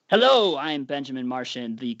Hello, I'm Benjamin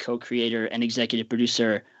Martian, the co-creator and executive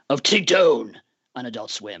producer of Tigtone on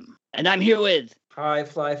Adult Swim. And I'm here with... Hi,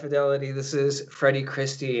 Fly Fidelity. This is Freddie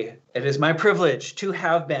Christie. It is my privilege to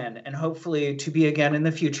have been, and hopefully to be again in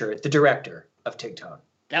the future, the director of Tigtone.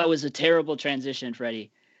 That was a terrible transition,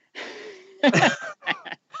 Freddie. I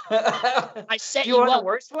set you want up. a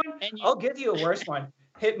worse one? I'll give you a worse one.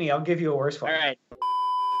 Hit me. I'll give you a worse one. All right.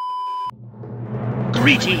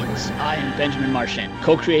 Greetings. I am Benjamin Martian,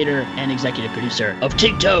 co-creator and executive producer of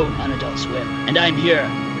Tigtone on Adult Swim. And I'm here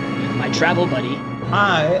with my travel buddy.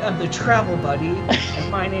 I am the travel buddy, and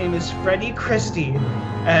my name is Freddie Christie.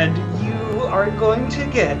 And you are going to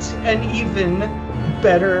get an even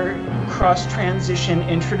better cross-transition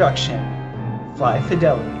introduction. Fly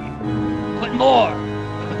Fidelity. What more?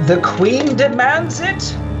 The Queen demands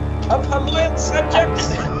it. A public subject.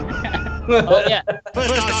 Oh, yeah.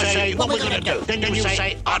 First I say, what we're going to do. Then you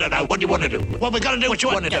say, I don't know, what do you want to do? What we're going to do, what you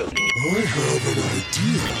want to do. I have an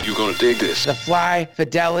idea. You're going to dig this. The Fly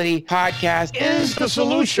Fidelity Podcast is the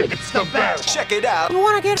solution. It's the best. Check it out. You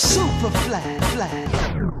want to get super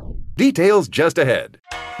fly. Details just ahead.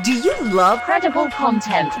 Do you love credible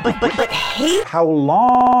content, but hate how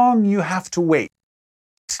long you have to wait?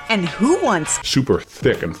 And who wants super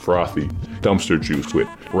thick and frothy dumpster juice with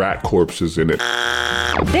rat corpses in it?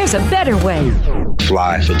 There's a better way.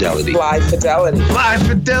 Fly Fidelity. Fly Fidelity. Fly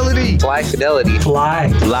Fidelity. Fly Fidelity.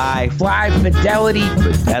 Fly Fidelity.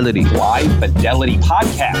 Fidelity. Fly Fidelity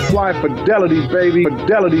Podcast. Fly Fidelity, baby.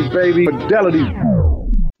 Fidelity, baby. Fidelity.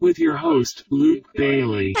 With your host, Luke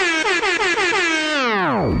Bailey.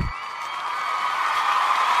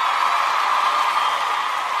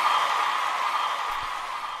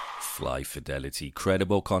 Fly Fidelity,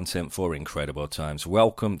 credible content for incredible times.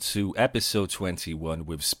 Welcome to episode 21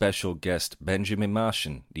 with special guest Benjamin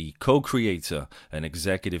Martian, the co-creator and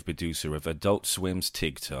executive producer of Adult Swim's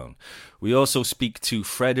Tigtone. We also speak to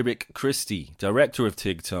Frederick Christie, director of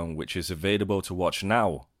Tigtone, which is available to watch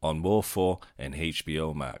now on More 4 and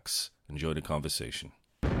HBO Max. Enjoy the conversation.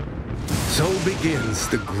 So begins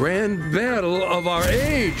the grand battle of our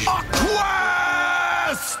age. A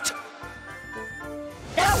quest!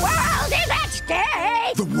 The world is at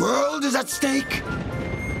stake! The world is at stake?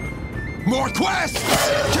 More quests!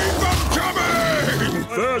 Keep them coming!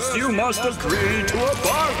 First, you must agree to a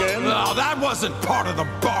bargain. Oh, that wasn't part of the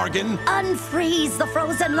bargain. Unfreeze the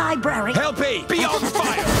frozen library. Helpy, be on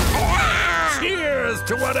fire! Cheers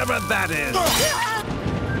to whatever that is.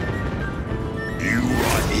 You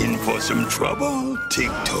are in for some trouble,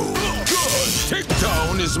 Tigtone. Good!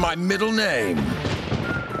 Tigtone is my middle name.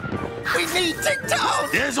 We need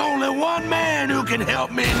Tigtone! There's only one man who can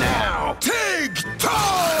help me now. Tigtone!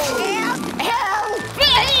 Help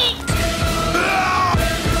me!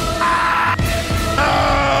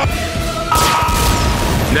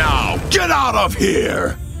 Now, get out of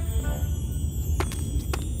here!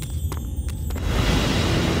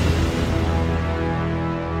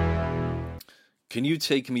 Can you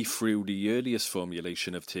take me through the earliest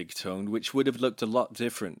formulation of Tigtone, which would have looked a lot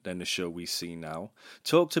different than the show we see now?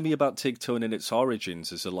 Talk to me about Tigtone and its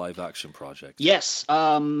origins as a live-action project. Yes,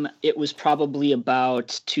 it was probably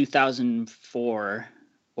about 2004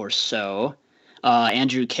 or so.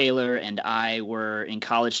 Andrew Kaler and I were in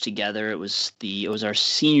college together. It was our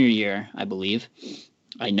senior year, I believe.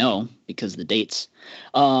 I know because the dates.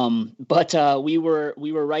 But we were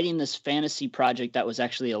writing this fantasy project that was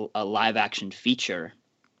actually a live action feature,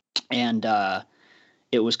 and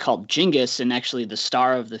it was called Jingus. And actually, the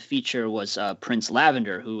star of the feature was Prince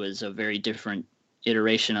Lavender, who was a very different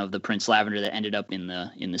iteration of the Prince Lavender that ended up in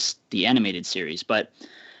the animated series. But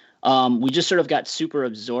we just sort of got super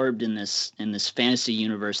absorbed in this fantasy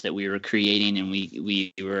universe that we were creating, and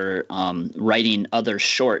we were writing other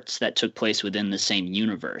shorts that took place within the same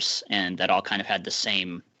universe, and that all kind of had the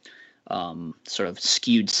same sort of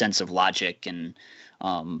skewed sense of logic and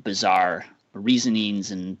bizarre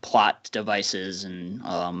reasonings and plot devices and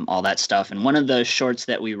all that stuff. And one of the shorts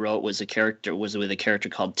that we wrote was with a character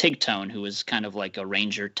called Tigtone, who was kind of like a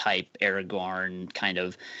ranger type Aragorn kind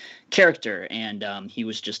of character, and he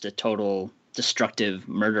was just a total destructive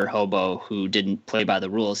murder hobo who didn't play by the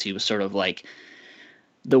rules. He was sort of like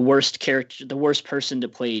the worst person to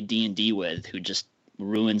play D&D with, who just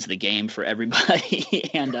ruins the game for everybody.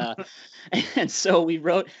 and so we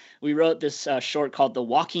wrote this short called The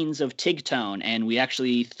Walkings of Tigtone, and we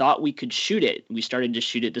actually thought we could shoot it. We started to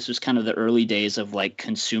shoot it. This was kind of the early days of like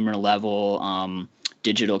consumer level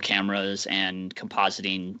digital cameras and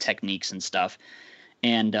compositing techniques and stuff.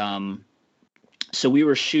 And so we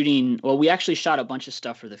were shooting. Well, we actually shot a bunch of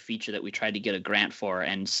stuff for the feature that we tried to get a grant for,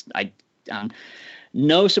 and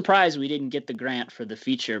no surprise we didn't get the grant for the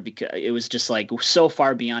feature because it was just like so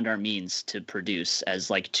far beyond our means to produce as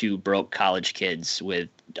like two broke college kids with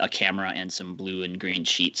a camera and some blue and green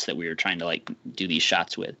sheets that we were trying to like do these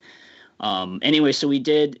shots with. Anyway, so we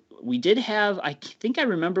did have, I think I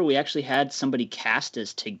remember we actually had somebody cast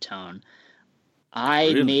as Tigtone.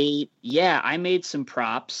 I made some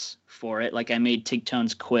props for it. Like I made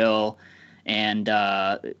Tigtone's quill, and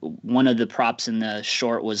one of the props in the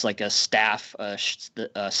short was like a staff of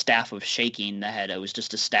shaking that had, it was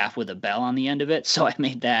just a staff with a bell on the end of it. So I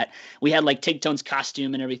made that. We had like Tigtone's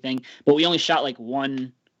costume and everything, but we only shot like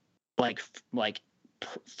one, like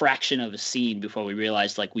fraction of a scene before we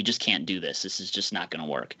realized like we just can't do this. This is just not going to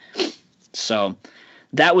work. So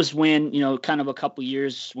that was when, kind of a couple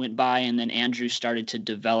years went by, and then Andrew started to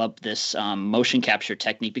develop this motion capture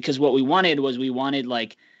technique, because what we wanted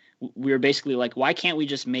like, we were basically like, why can't we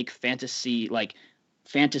just make fantasy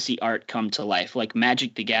art come to life, like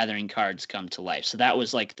Magic the Gathering cards come to life? So that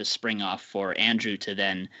was like the spring off for Andrew to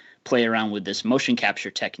then play around with this motion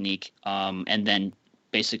capture technique, and then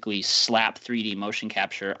basically slap 3D motion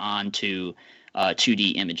capture onto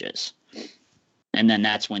 2D images. And then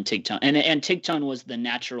that's when Tigtone, and Tigtone was the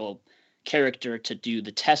natural character to do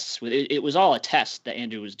the tests with. It was all a test that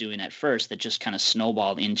Andrew was doing at first that just kind of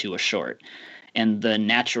snowballed into a short. And the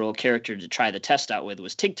natural character to try the test out with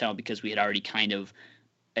was Tigtone, because we had already kind of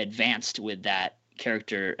advanced with that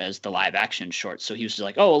character as the live action short. So he was just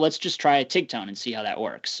like, oh, well, let's just try Tigtone and see how that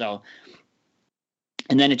works. So,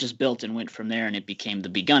 and then it just built and went from there, and it became the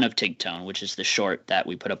Begun of Tigtone, which is the short that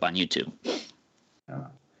we put up on YouTube.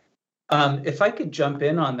 If I could jump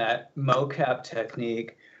in on that mocap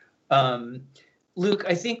technique, Luke,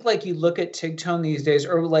 I think like you look at Tigtone these days,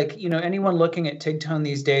 or like, anyone looking at Tigtone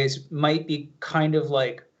these days might be kind of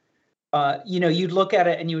like, you'd look at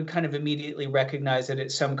it and you would kind of immediately recognize that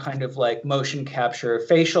it's some kind of like motion capture,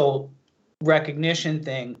 facial recognition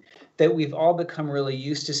thing that we've all become really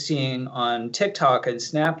used to seeing on TikTok and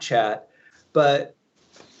Snapchat. But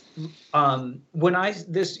when I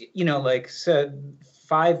said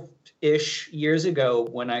 5-ish years ago,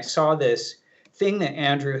 when I saw this thing that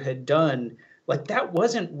Andrew had done, like that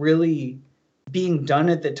wasn't really being done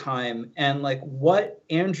at the time. And like what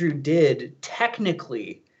Andrew did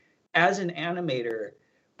technically as an animator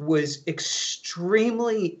was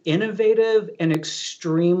extremely innovative and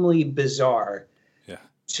extremely bizarre. Yeah.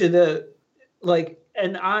 To the like,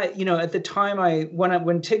 and I, at the time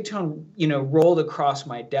when Tigtone, rolled across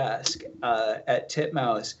my desk at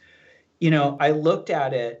Titmouse, I looked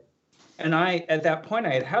at it, and at that point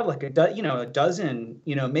I had like a dozen,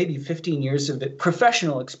 maybe 15 years of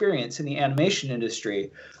professional experience in the animation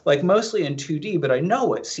industry, like mostly in 2D, but I know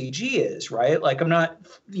what CG is, right? Like I'm not,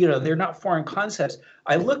 they're not foreign concepts.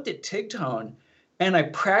 I looked at Tigtone and I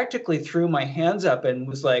practically threw my hands up and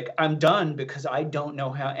was like, I'm done, because I don't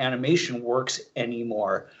know how animation works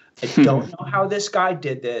anymore. I don't know how this guy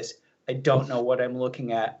did this. I don't know what I'm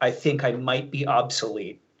looking at. I think I might be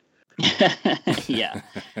obsolete. Yeah.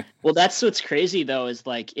 Well, that's what's crazy though, is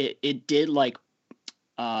like it did like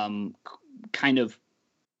kind of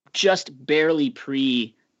just barely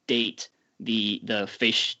predate the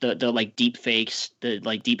like deep fakes, the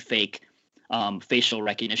like deep fake facial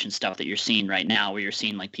recognition stuff that you're seeing right now, where you're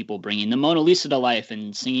seeing like people bringing the Mona Lisa to life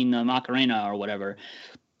and singing the Macarena or whatever.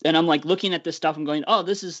 And I'm like looking at this stuff and going, oh,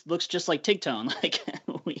 looks just like Tigtone. Like,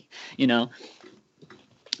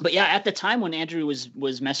 But yeah, at the time when Andrew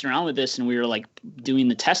was messing around with this and we were like doing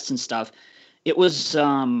the tests and stuff, it was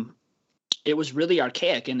really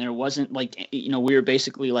archaic, and there wasn't like, we were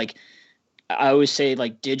basically like, I always say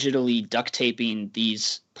like digitally duct taping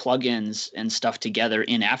these plugins and stuff together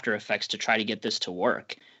in After Effects to try to get this to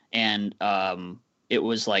work. And it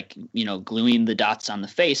was like, gluing the dots on the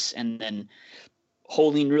face and then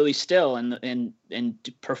holding really still and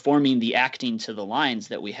performing the acting to the lines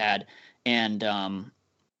that we had. And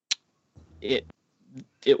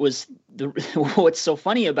it was what's so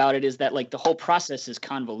funny about it is that like the whole process is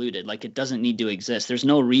convoluted. Like it doesn't need to exist. There's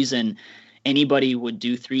no reason anybody would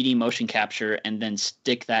do 3D motion capture and then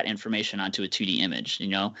stick that information onto a 2D image.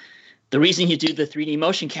 The reason you do the 3D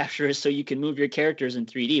motion capture is so you can move your characters in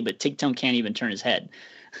 3D, but Tigtone can't even turn his head.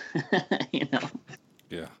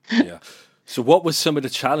 Yeah. So what were some of the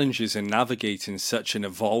challenges in navigating such an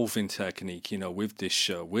evolving technique, with this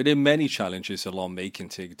show? Were there many challenges along making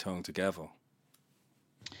Tigtone together?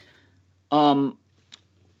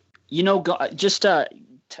 Just to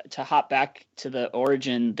hop back to the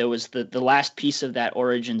origin, there was the last piece of that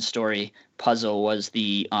origin story puzzle was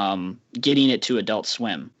the getting it to Adult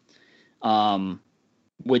Swim,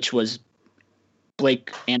 which was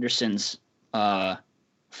Blake Anderson's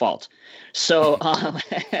fault. So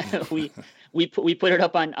we put it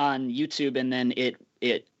up on YouTube, and then it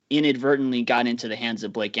inadvertently got into the hands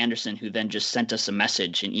of Blake Anderson, who then just sent us a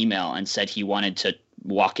message, an email, and said he wanted to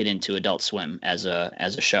walk it into Adult Swim as a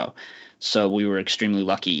show. So we were extremely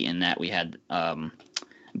lucky in that we had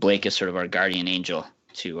Blake as sort of our guardian angel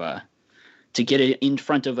to get it in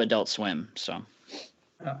front of Adult Swim. So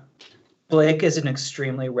Blake is an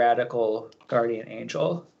extremely radical guardian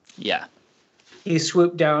angel. Yeah. He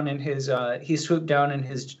swooped down in his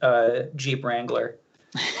Jeep Wrangler.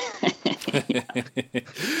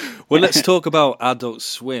 Well, let's talk about Adult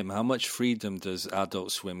Swim. How much freedom does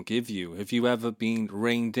Adult Swim give you? Have you ever been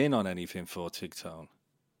reined in on anything for TigTown?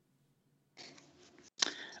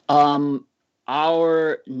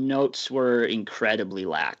 Our notes were incredibly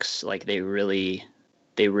lax. Like they really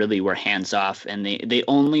were hands off, and they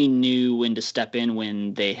only knew when to step in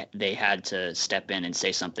when they had to step in and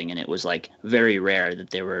say something. And it was like very rare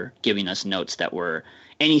that they were giving us notes that were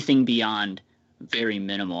anything beyond very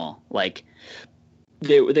minimal. Like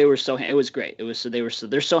they were so, it was great. It was,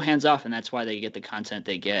 they're so hands off, and that's why they get the content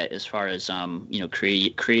they get as far as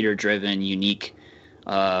creator driven, unique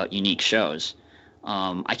shows.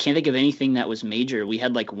 I can't think of anything that was major. We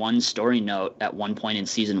had like one story note at one point in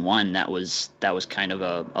season 1 that was kind of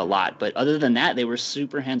a lot, but other than that, they were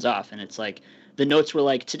super hands off. And it's like the notes were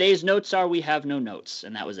like, today's notes are we have no notes,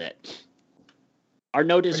 and that was it. Our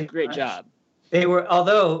note is great job. They were,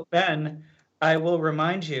 although Ben, I will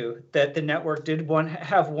remind you that the network did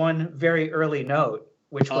have one very early note,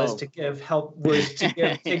 which was to give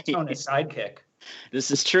TigTown a sidekick.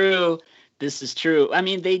 This is true. I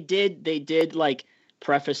mean, they did like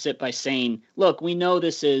preface it by saying, look, we know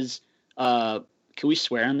this is, can we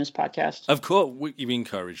swear on this podcast? Of course. You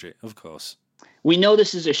encourage it. Of course. We know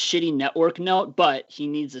this is a shitty network note, but he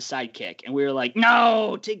needs a sidekick. And we were like,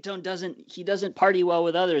 no, TigTown doesn't party well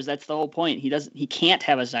with others. That's the whole point. He can't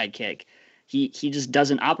have a sidekick. He just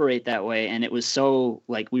doesn't operate that way. And it was so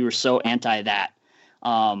like, we were so anti that.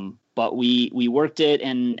 But we worked it,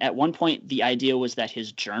 and at one point the idea was that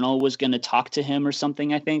his journal was going to talk to him or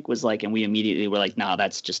something, I think was like, and we immediately were like, no,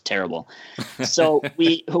 that's just terrible. So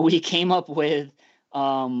we came up with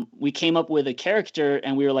a character,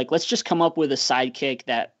 and we were like, let's just come up with a sidekick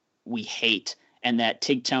that we hate and that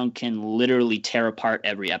TigTown can literally tear apart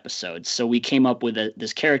every episode. So we came up with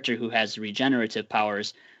this character who has regenerative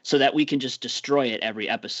powers so that we can just destroy it every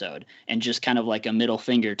episode, and just kind of like a middle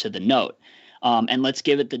finger to the note. And let's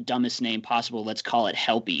give it the dumbest name possible. Let's call it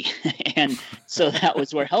Helpy. And so that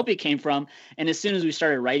was where Helpy came from. And as soon as we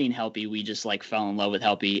started writing Helpy, we just like fell in love with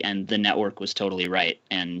Helpy, and the network was totally right.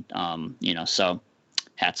 And, so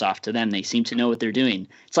hats off to them. They seem to know what they're doing.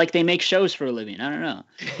 It's like they make shows for a living. I don't know.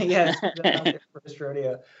 Yeah. First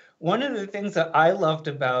rodeo. One of the things that I loved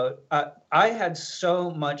about, I had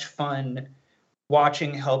so much fun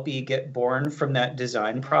watching Helpy get born from that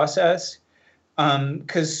design process.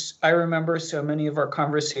 Because I remember so many of our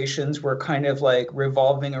conversations were kind of like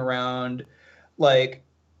revolving around like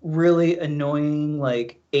really annoying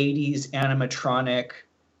like 80s animatronic,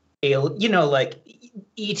 like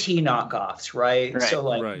E.T. knockoffs, right? So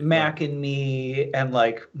like Mac and Me and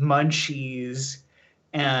like Munchies,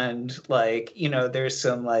 and like, there's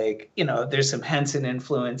some like, there's some Henson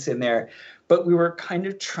influence in there, but we were kind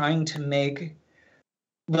of trying to make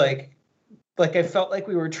like I felt like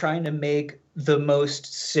we were trying to make the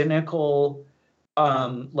most cynical,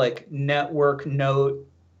 like network note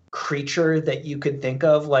creature that you could think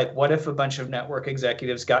of. Like, what if a bunch of network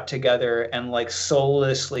executives got together and like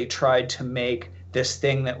soullessly tried to make this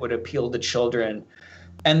thing that would appeal to children?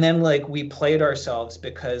 And then like we played ourselves,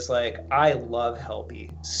 because like I love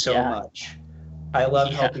Helpy so much. I love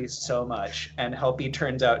Helpy so much, and Helpy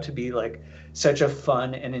turns out to be like such a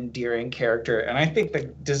fun and endearing character. And I think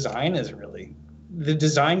the design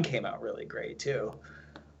came out really great too.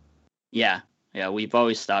 Yeah. We've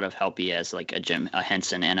always thought of Helpy as like a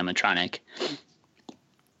Henson animatronic.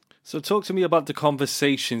 So talk to me about the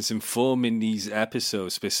conversations informing these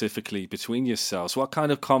episodes, specifically between yourselves. What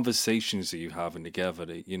kind of conversations are you having together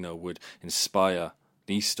that, would inspire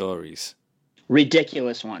these stories?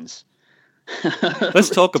 Ridiculous ones. Let's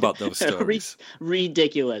talk about those stories.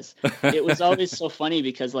 Ridiculous. It was always so funny,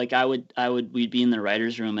 because like we'd be in the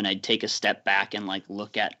writer's room, and I'd take a step back and like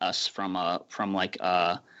look at us from a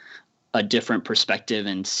different perspective,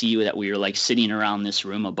 and see that we were like sitting around this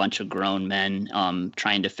room, a bunch of grown men,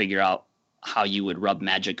 trying to figure out how you would rub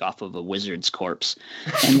magic off of a wizard's corpse.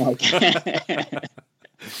 And like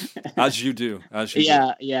As you do.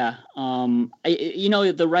 Yeah. Our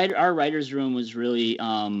writer's room was really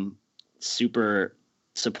super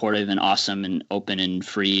supportive and awesome and open and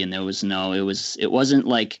free. And there was it wasn't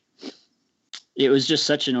like, it was just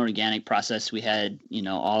such an organic process. We had,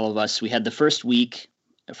 all of us, we had the first week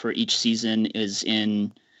for each season is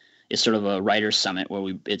sort of a writer's summit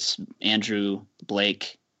where it's Andrew,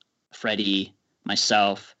 Blake, Freddie,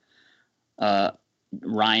 myself,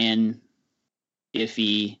 Ryan,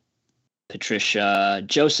 Iffy, Patricia,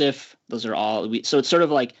 Joseph. Those are all so it's sort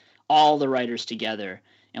of like all the writers together,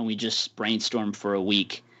 and we just brainstorm for a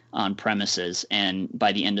week on premises, and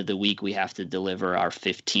by the end of the week we have to deliver our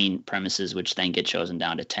 15 premises, which then get chosen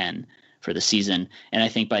down to 10 for the season. And I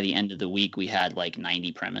think by the end of the week we had like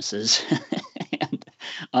 90 premises.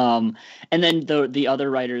 And then the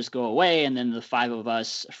other writers go away, and then the five of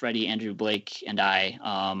us, Freddie, Andrew, Blake, and I,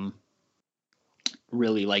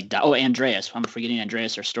 really like Andreas. I'm forgetting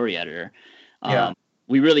Andreas, our story editor.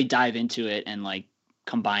 We really dive into it and like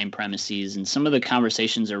combine premises, and some of the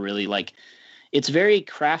conversations are really like, it's very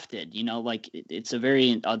crafted, like it's a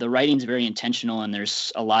very the writing's very intentional, and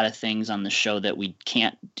there's a lot of things on the show that we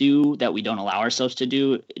can't do, that we don't allow ourselves to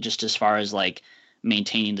do, just as far as like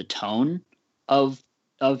maintaining the tone of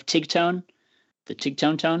Tigtone, the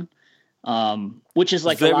Tigtone tone, which is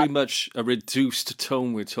like very much a reduced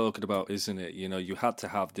tone we're talking about, isn't it? You had to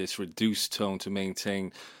have this reduced tone to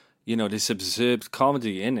maintain, this absurd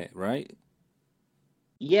comedy in it, right?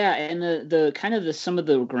 Yeah, and the kind of some of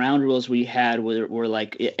the ground rules we had were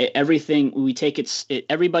like everything we take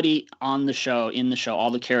everybody on the show,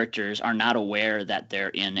 all the characters are not aware that they're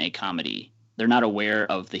in a comedy. They're not aware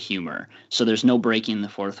of the humor. So there's no breaking the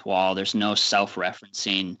fourth wall. There's no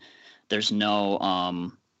self-referencing. There's no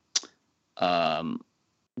a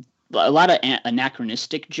lot of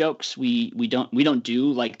anachronistic jokes we don't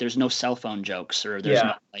do. Like there's no cell phone jokes, or there's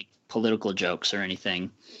no like political jokes or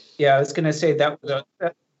anything. Yeah, I was going to say that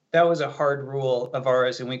was a hard rule of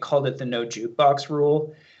ours, and we called it the no jukebox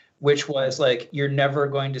rule, which was like, you're never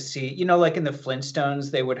going to see, like in the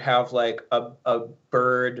Flintstones, they would have like a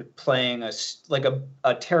bird playing a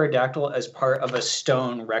pterodactyl as part of a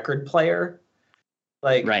stone record player.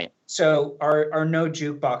 Like, right. So our no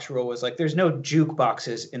jukebox rule was like, there's no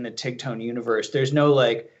jukeboxes in the Tigtone universe. There's no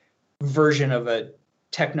like version of a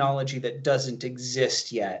technology that doesn't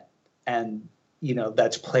exist yet, and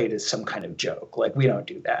that's played as some kind of joke. Like, we don't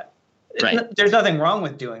do that. Right. There's nothing wrong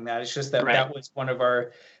with doing that. It's just that that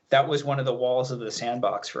was one of the walls of the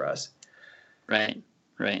sandbox for us. Right.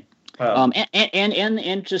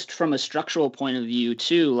 And just from a structural point of view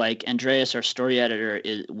too, like Andreas, our story editor,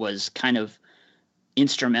 was kind of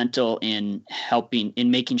instrumental in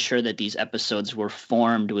making sure that these episodes were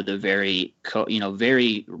formed with a very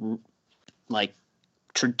very like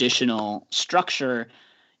traditional structure,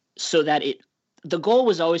 so that the goal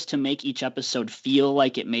was always to make each episode feel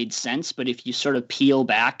like it made sense. But if you sort of peel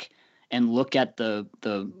back and look at the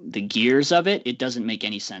gears of it, it doesn't make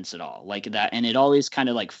any sense at all, like that. And it always kind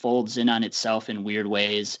of like folds in on itself in weird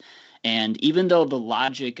ways. And even though the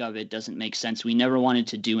logic of it doesn't make sense, we never wanted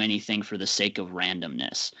to do anything for the sake of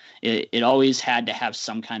randomness. It always had to have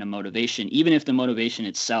some kind of motivation, even if the motivation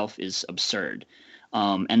itself is absurd.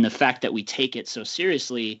 And the fact that we take it so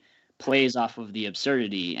seriously plays off of the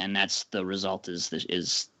absurdity, and that's the result is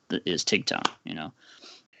Tigtone,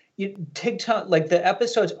 Tigtone, like the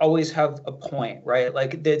episodes always have a point, right?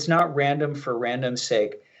 Like it's not random for random's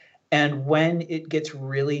sake. And when it gets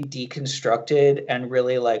really deconstructed and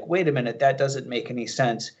really like, wait a minute, that doesn't make any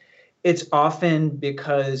sense, it's often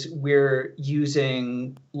because we're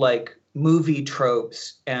using like movie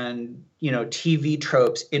tropes and, TV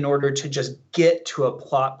tropes in order to just get to a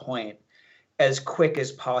plot point as quick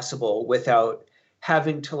as possible without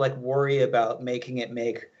having to like worry about making it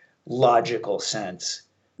make logical sense.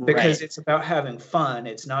 Because It's about having fun.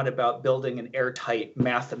 It's not about building an airtight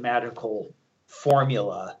mathematical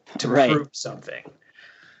formula to prove something.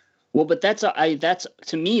 Well, but that's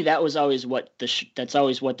to me, that was always what that's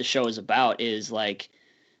always what the show is about, is like,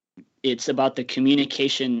 it's about the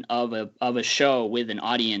communication of a show with an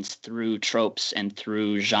audience through tropes and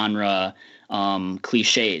through genre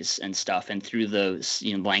cliches and stuff, and through the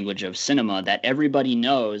language of cinema that everybody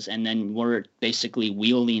knows, and then we're basically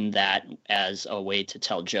wielding that as a way to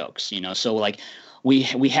tell jokes. So like we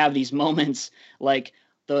have these moments like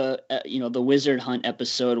the wizard hunt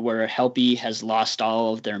episode where Helpy has lost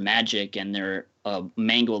all of their magic and they're a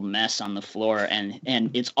mangled mess on the floor, and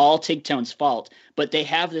it's all Tigtone's fault, but they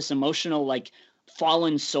have this emotional like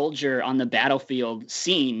fallen soldier on the battlefield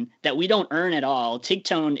scene that we don't earn at all.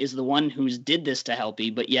 Tigtone is the one who's did this to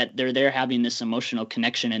Helpy, but yet they're having this emotional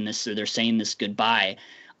connection in this, so they're saying this goodbye.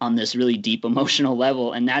 on this really deep emotional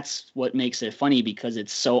level, and that's what makes it funny, because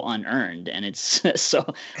it's so unearned, and it's so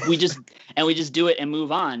we just do it and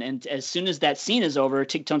move on. And as soon as that scene is over,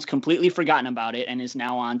 Tigtone's completely forgotten about it and is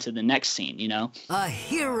now on to the next scene, you know? A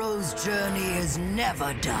hero's journey is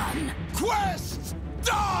never done. Quest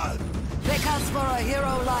done! Because for a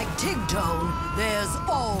hero like Tigtone, there's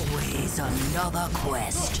always another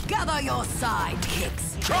quest. Gather your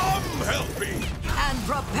sidekicks. Come help me! And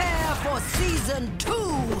prepare for season 2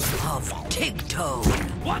 of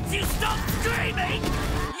Tigtone. Once you stop screaming,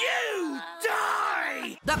 you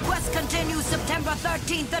die! The quest continues September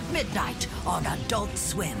 13th at midnight on Adult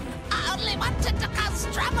Swim. I only wanted to cause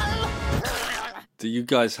trouble. Do you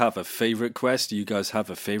guys have a favorite quest? Do you guys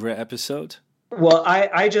have a favorite episode? Well,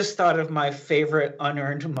 I just thought of my favorite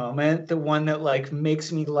unearned moment, the one that like makes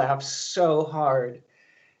me laugh so hard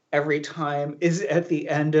every time, is at the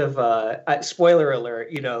end of spoiler alert,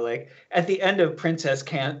 you know, like at the end of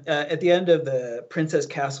at the end of the Princess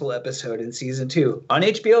Castle episode in season 2 on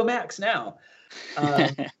HBO Max now.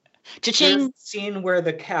 Cha-ching! Scene where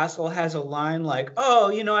the castle has a line like, "Oh,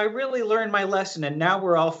 you know, I really learned my lesson, and now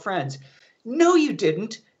we're all friends." No, you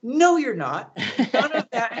didn't. No, you're not. None of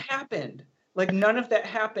that happened. Like, none of that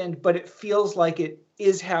happened, but it feels like it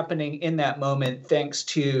is happening in that moment, thanks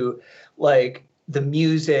to like the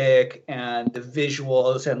music and the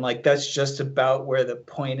visuals, and like that's just about where the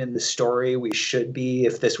point in the story we should be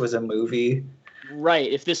if this was a movie.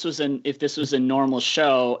 Right. If this was a normal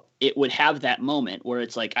show, it would have that moment where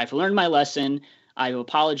it's like, I've learned my lesson, I've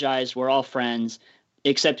apologized, we're all friends,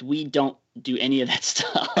 except we don't do any of that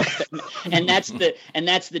stuff. and that's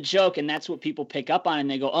the joke, and that's what people pick up on, and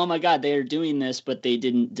they go, oh my God, they are doing this, but they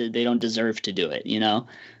don't deserve to do it, you know?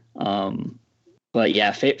 But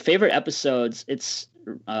yeah, favorite episodes, it's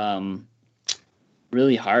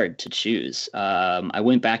really hard to choose. I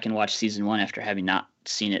went back and watched season 1 after having not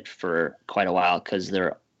seen it for quite a while, because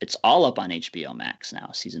it's all up on HBO Max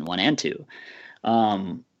now, season 1 and 2.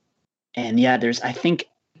 And yeah, I think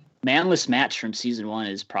Manless Match from season 1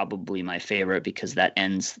 is probably my favorite, because that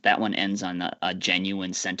one ends on a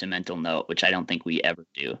genuine sentimental note, which I don't think we ever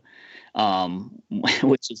do.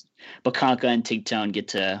 Which is Bakanka and Tigtone get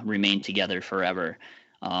to remain together forever.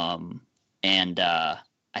 And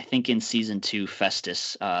I think in season 2,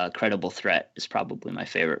 Festus, Credible Threat, is probably my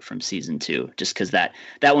favorite from season 2, just because that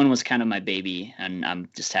one was kind of my baby, and I'm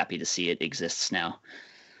just happy to see it exists now.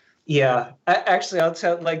 Yeah, actually, I'll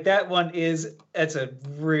tell, like, it's a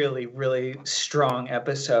really, really strong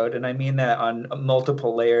episode, and I mean that on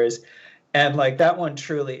multiple layers. And like, that one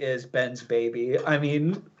truly is Ben's baby. I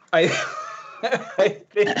mean, I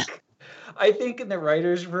think in the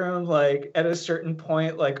writer's room, like at a certain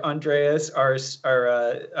point, like Andreas, our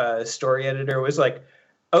story editor, was like,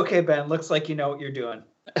 "Okay, Ben, looks like you know what you're doing."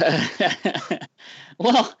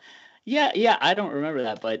 Well, yeah, I don't remember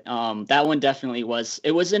that, but that one definitely was.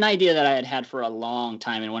 It was an idea that I had for a long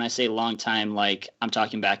time, and when I say long time, like I'm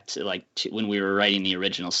talking back to when we were writing the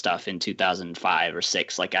original stuff in 2005 or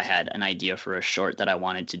 6. Like, I had an idea for a short that I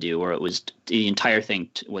wanted to do, where it was the entire thing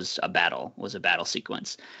was a battle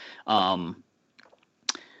sequence. Yeah.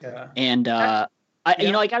 And I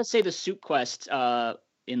got to say, the Soup Quest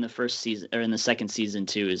in the first season, or in the second season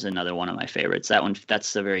too, is another one of my favorites.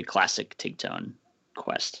 That's a very classic Tigtone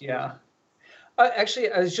quest. Yeah. Actually,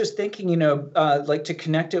 I was just thinking, like, to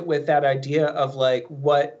connect it with that idea of like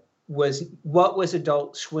what was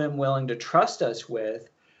Adult Swim willing to trust us with.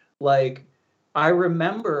 Like, I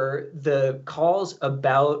remember the calls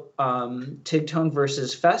about Tigtone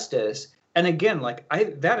versus Festus, and again, like,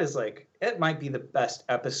 that is like, it might be the best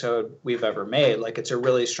episode we've ever made. Like, it's a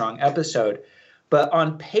really strong episode, but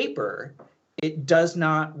on paper, it does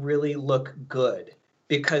not really look good,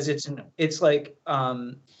 because it's an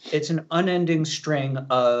unending string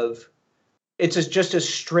of, just a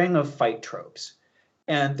string of fight tropes,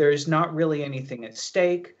 and there's not really anything at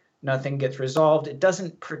stake. Nothing gets resolved. It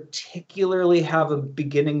doesn't particularly have a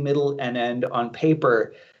beginning, middle, and end on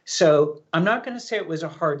paper. So I'm not going to say it was a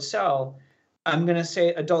hard sell. I'm going to say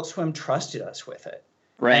Adult Swim trusted us with it.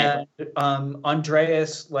 Right. And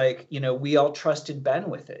Andreas, like, we all trusted Ben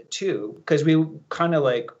with it too, because we kind of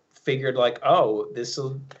like figured like, oh, this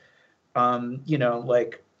will,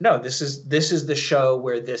 like, no, this is the show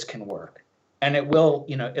where this can work, and it will,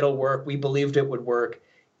 it'll work. We believed it would work,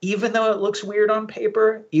 even though it looks weird on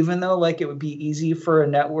paper, even though like it would be easy for a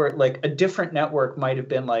network, like a different network might have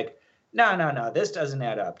been like, no, this doesn't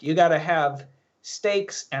add up. You got to have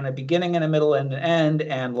stakes and a beginning and a middle and an end,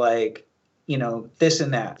 and like, this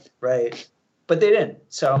and that, right? But they didn't.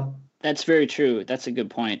 So that's very true. That's a good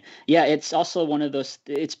point. Yeah, it's also one of those.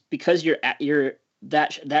 It's because you're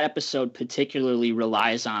that episode particularly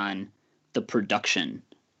relies on the production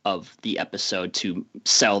of the episode to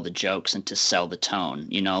sell the jokes and to sell the tone.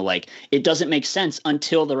 Like, it doesn't make sense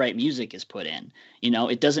until the right music is put in.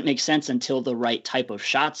 It doesn't make sense until the right type of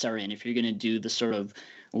shots are in. If you're going to do the sort of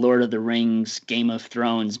Lord of the Rings, Game of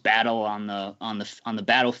Thrones battle on the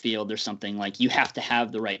battlefield or something, like, you have to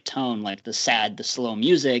have the right tone, like the sad, the slow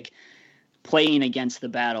music playing against the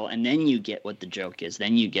battle, and then you get what the joke is,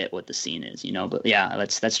 then you get what the scene is. But yeah,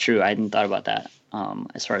 that's true. I hadn't thought about that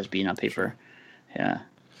as far as being on paper. Yeah.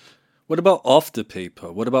 What about off the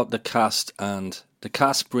paper? What about the cast and the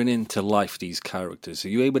cast bringing to life these characters? Are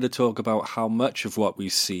you able to talk about how much of what we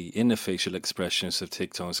see in the facial expressions of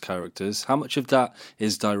Tigtone's characters, how much of that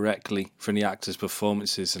is directly from the actors'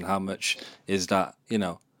 performances, and how much is that,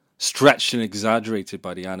 stretched and exaggerated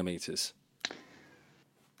by the animators?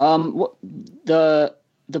 The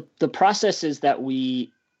process is that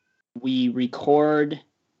we record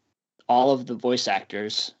all of the voice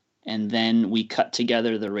actors, and then we cut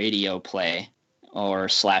together the radio play or /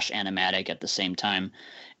 animatic at the same time,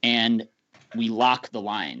 and we lock the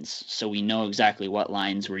lines so we know exactly what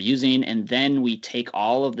lines we're using, and then we take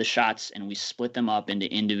all of the shots and we split them up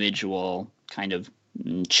into individual kind of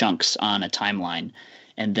chunks on a timeline,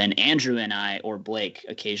 and then Andrew and I, or Blake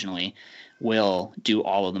occasionally, will do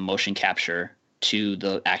all of the motion capture to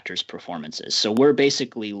the actors' performances. So we're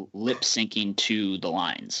basically lip syncing to the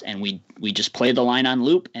lines, and we just play the line on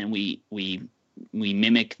loop, and we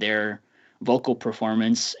mimic their vocal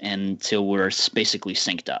performance until we're basically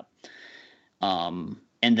synced up.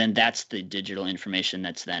 And then that's the digital information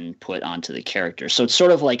that's then put onto the character. So it's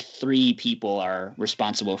sort of like 3 people are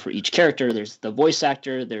responsible for each character. There's the voice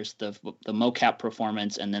actor, there's the mocap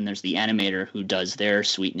performance, and then there's the animator who does their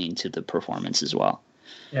sweetening to the performance as well.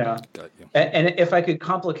 Yeah. And if I could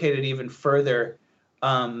complicate it even further,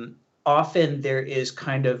 often there is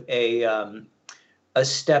kind of a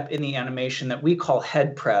step in the animation that we call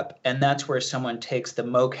head prep, and that's where someone takes the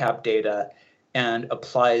mocap data and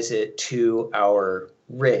applies it to our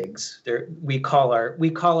rigs. We call our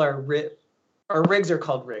rigs are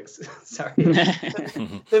called rigs. Sorry.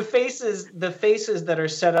 The faces that are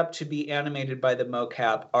set up to be animated by the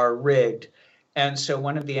mocap are rigged, and so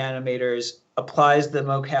one of the animators applies the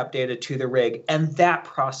mocap data to the rig, and that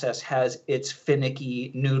process has its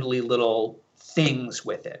finicky, noodly little things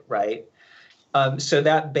with it, right? So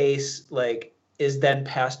that base is then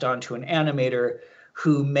passed on to an animator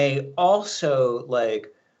who may also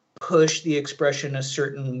push the expression a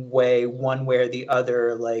certain way, one way or the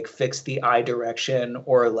other, fix the eye direction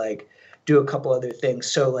or do a couple other things.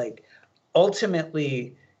 So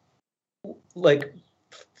ultimately,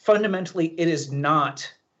 fundamentally, it is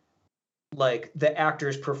not the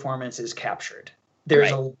actor's performance is captured.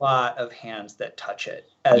 There's a lot of hands that touch it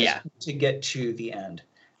to get to the end.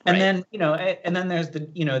 And then, and then there's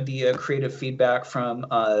the creative feedback from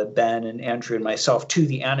Ben and Andrew and myself to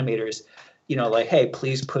the animators, hey,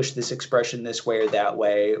 please push this expression this way or that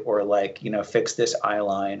way, or fix this eye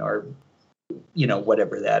line, or,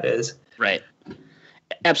 whatever that is. Right.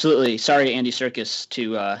 Absolutely. Sorry, Andy Serkis,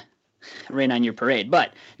 to rain on your parade,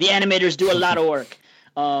 but the animators do a lot of work.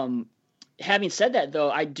 Having said that, though,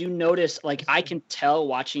 I do notice, I can tell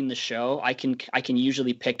watching the show, I can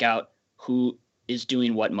usually pick out who is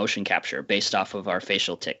doing what motion capture based off of our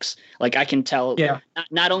facial tics. I can tell,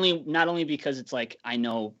 not only because it's I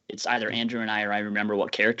know it's either Andrew and I, or I remember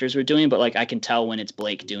what characters we're doing, but I can tell when it's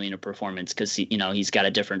Blake doing a performance because he's got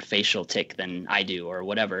a different facial tic than I do or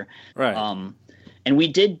whatever. Right. And we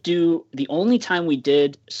did do, the only time we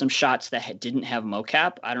did some shots that didn't have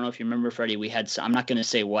mocap, I don't know if you remember, Freddie, we had some, I'm not going to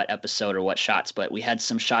say what episode or what shots, but we had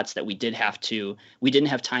some shots that we didn't have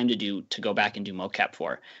time to go back and do mocap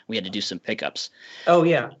for. We had to do some pickups. Oh,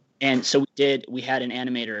 yeah. And so we had an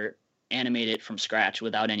animator animate it from scratch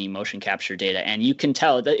without any motion capture data. And you can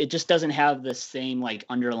tell that it just doesn't have the same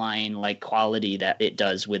underlying quality that it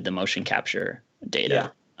does with the motion capture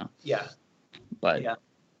data. Yeah. But yeah.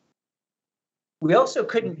 We also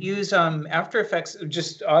couldn't use After Effects.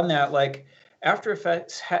 Just on that, After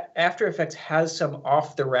Effects has some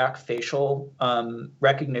off the rack facial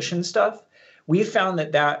recognition stuff. We found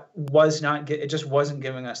that was not. It just wasn't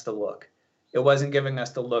giving us the look. It wasn't giving us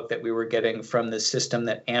the look that we were getting from the system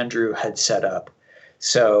that Andrew had set up.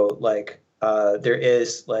 So there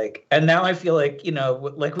is and now I feel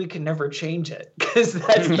we can never change it because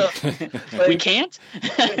that's we can't.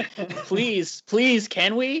 please,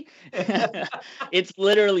 can we? It's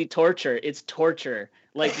literally torture. It's torture.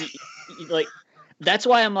 That's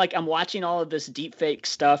why I'm watching all of this deep fake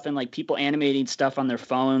stuff and people animating stuff on their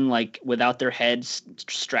phone without their heads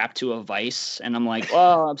strapped to a vice, and I'm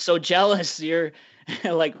oh, I'm so jealous.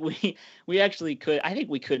 like we actually could. I think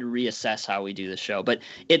we could reassess how we do the show, but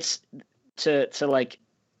it's to like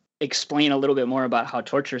explain a little bit more about how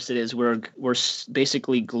torturous it is. We're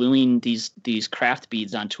basically gluing these craft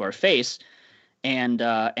beads onto our face, and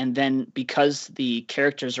then because the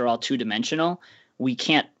characters are all 2-dimensional, we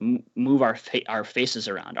can't move our faces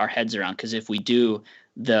around, our heads around, because if we do,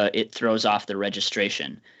 it throws off the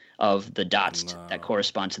registration of the dots that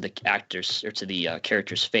correspond to the actors or to the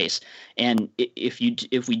character's face. And if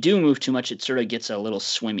we do move too much, it sort of gets a little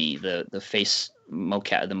swimmy. The face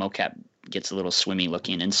mocap gets a little swimmy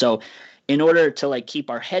looking. And so in order to like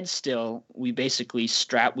keep our heads still, we basically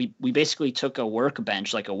took a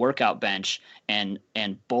workbench, like a workout bench, and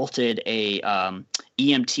bolted a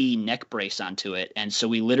EMT neck brace onto it. And so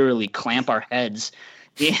we literally clamp our heads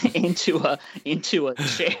into a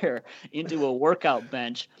chair, into a workout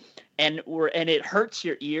bench. And it hurts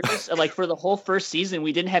your ears. Like for the whole first season,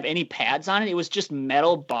 we didn't have any pads on it. It was just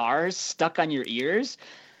metal bars stuck on your ears.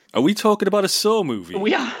 Are we talking about a Saw movie?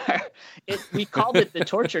 We are. We called it the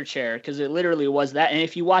torture chair because it literally was that. And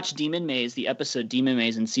if you watch Demon Maze, the episode Demon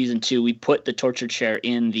Maze in season 2, we put the torture chair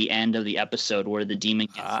in the end of the episode where the demon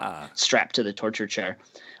gets strapped to the torture chair.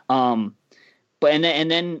 But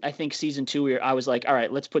then I think season 2, I was like, all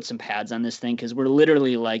right, let's put some pads on this thing, because we're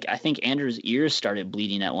literally like, I think Andrew's ears started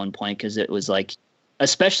bleeding at one point, because it was like,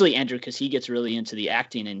 especially Andrew, because he gets really into the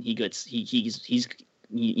acting and he goes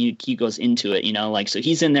into it, like, so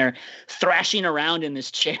he's in there thrashing around in this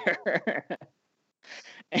chair,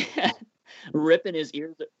 and ripping his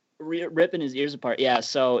ears apart. Yeah,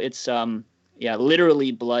 so it's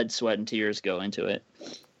literally blood, sweat, and tears go into it.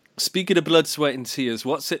 Speaking of blood, sweat, and tears,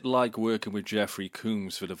 what's it like working with Jeffrey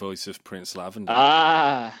Combs for the voice of Prince Lavender?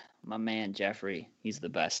 My man Jeffrey, he's the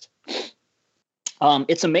best.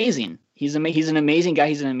 It's amazing. He's an amazing guy.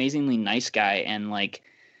 He's an amazingly nice guy and like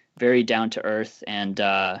very down to earth. And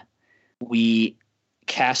we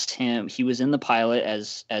cast him. He was in the pilot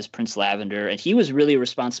as Prince Lavender, and he was really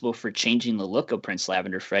responsible for changing the look of Prince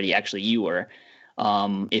Lavender. Freddie, actually, you were.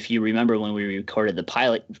 If you remember when we recorded the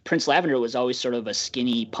pilot, Prince Lavender was always sort of a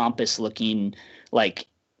skinny, pompous looking, like,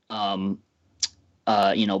 pole,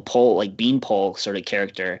 like beanpole sort of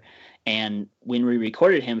character. And when we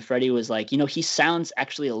recorded him, Freddie was like, he sounds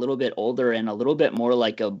actually a little bit older and a little bit more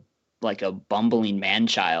like a bumbling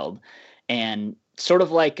man-child, and sort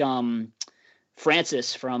of like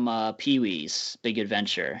Francis from Pee-wee's Big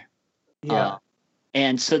Adventure. Yeah.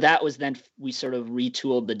 And so that was then we sort of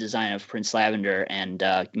retooled the design of Prince Lavender and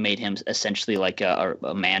made him essentially like a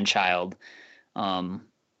man-child,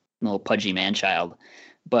 little pudgy man-child.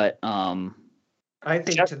 But I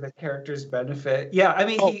think to the character's benefit. Yeah, I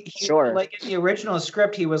mean, he sure. Like in the original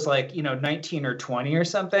script, he was like, 19 or 20 or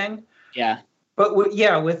something. Yeah. But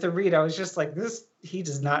with the read, I was just like, he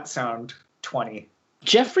does not sound 20.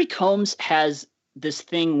 Jeffrey Combs has this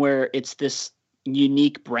thing where it's this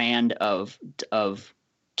unique brand of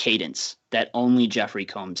cadence that only Jeffrey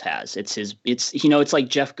Combs has. It's like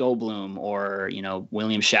Jeff Goldblum or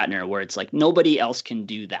William Shatner, where it's like nobody else can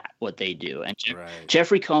do what they do. And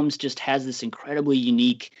Jeffrey Combs just has this incredibly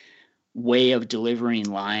unique way of delivering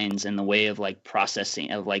lines and the way of like processing,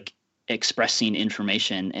 of like expressing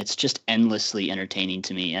information. It's just endlessly entertaining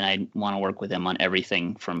to me, and I want to work with him on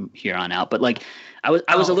everything from here on out. But like I was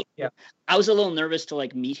a little nervous to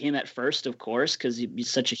like meet him at first, of course, because he's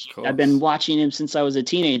such a. I've been watching him since I was a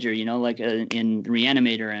teenager, like in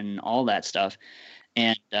Reanimator and all that stuff,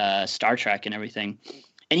 and Star Trek and everything.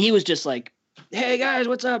 And he was just like, "Hey guys,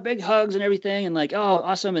 what's up?" Big hugs and everything, and like, "Oh,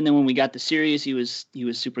 awesome!" And then when we got the series, he was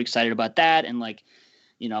super excited about that, and like,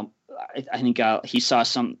 I think he saw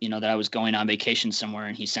some, that I was going on vacation somewhere,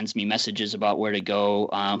 and he sends me messages about where to go.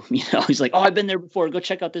 He's like, "Oh, I've been there before. Go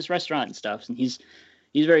check out this restaurant and stuff." And he's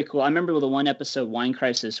very cool. I remember with the one episode, Wine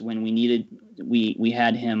Crisis, when we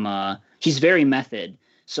had him. He's very method.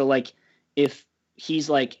 So like, if he's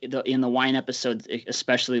like in the wine episode,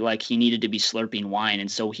 especially, like he needed to be slurping wine, and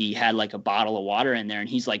so he had like a bottle of water in there, and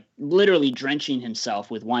he's like literally drenching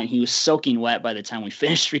himself with wine. He was soaking wet by the time we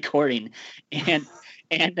finished recording, and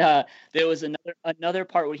there was another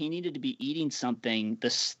part where he needed to be eating something.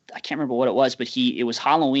 I can't remember what it was, but it was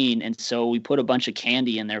Halloween, and so we put a bunch of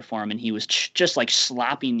candy in there for him, and he was just like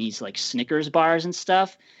slopping these like Snickers bars and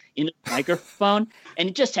stuff in the microphone, and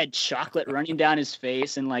he just had chocolate running down his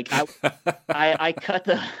face. And like I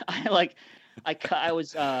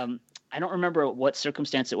don't remember what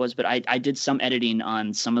circumstance it was, but I did some editing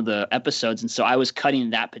on some of the episodes, and so I was cutting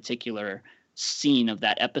that particular scene of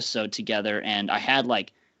that episode together, and I had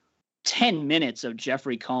like 10 minutes of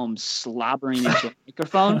Jeffrey Combs slobbering into a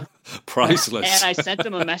microphone. Priceless. And I sent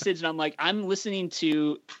him a message and I'm like, I'm listening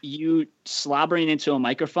to you slobbering into a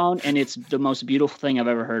microphone and it's the most beautiful thing I've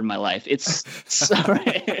ever heard in my life. It's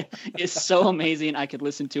so amazing. I could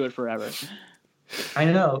listen to it forever. I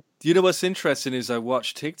know. You know what's interesting is I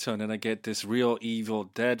watch Tigtone and I get this real Evil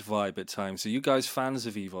Dead vibe at times. Are you guys fans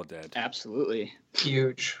of Evil Dead? Absolutely.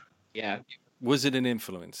 Huge. Yeah. Was it an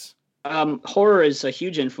influence? Horror is a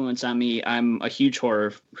huge influence on me. I'm a huge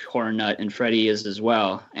horror nut, and Freddie is as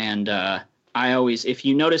well. And I always, if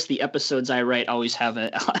you notice, the episodes I write always have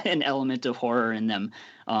an element of horror in them.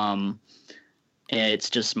 It's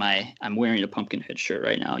just I'm wearing a Pumpkinhead shirt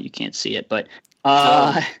right now. You can't see it, but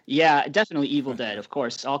yeah, definitely Evil Dead, of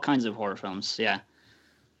course. All kinds of horror films, yeah.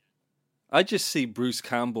 I just see Bruce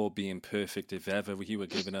Campbell being perfect if ever he were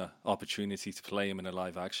given an opportunity to play him in a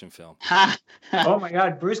live-action film. Oh my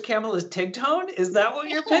God, Bruce Campbell is Tigtone? Is that what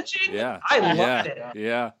you're pitching? Yeah, I love it.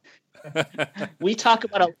 Yeah. We talk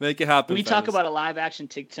about make it happen. We talk about a live-action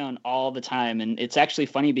Tigtone all the time, and it's actually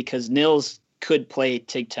funny because Nils could play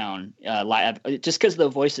Tigtone live, just because the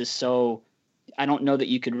voice is so. I don't know that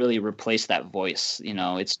you could really replace that voice. You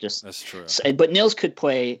know, it's just that's true. But Nils could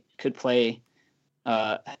play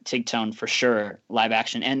Tigtone for sure, live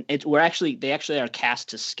action, and they actually are cast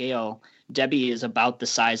to scale. Debbie is about the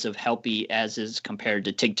size of Helpy as is compared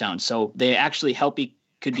to Tigtone, so they actually Helpy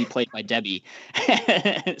could be played by Debbie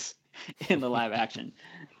in the live action.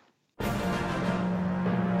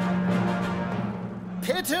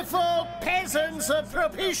 Pitiful peasants of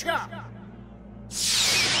Propecia!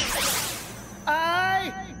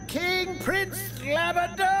 I, King Prince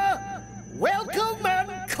Lavender, welcome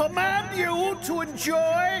and command you to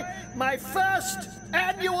enjoy my first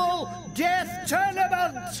annual death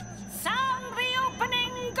tournament! Sound the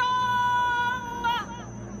opening gong!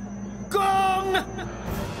 Gong!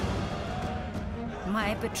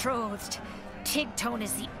 My betrothed, Tigtone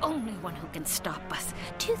is the only one who can stop us.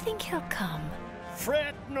 Do you think he'll come?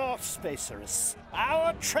 Fret not, Spacers.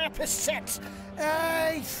 Our trap is set.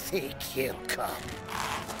 I think he'll come.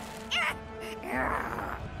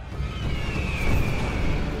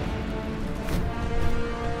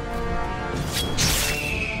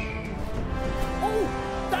 Oh,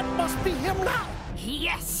 that must be him now.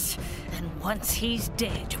 Yes. And once he's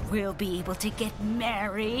dead, we'll be able to get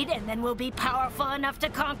married, and then we'll be powerful enough to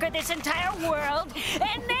conquer this entire world,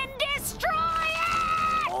 and then destroy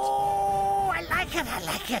it! Oh, I like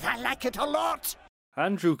it a lot!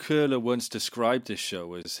 Andrew Curler once described this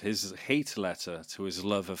show as his hate letter to his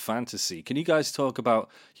love of fantasy. Can you guys talk about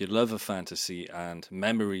your love of fantasy and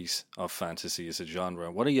memories of fantasy as a genre?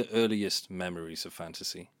 What are your earliest memories of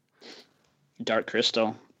fantasy? Dark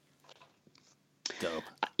Crystal. Dope.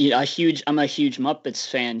 Yeah, I'm a huge Muppets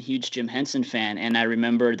fan, huge Jim Henson fan, and I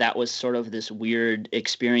remember that was sort of this weird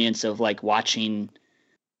experience of like watching.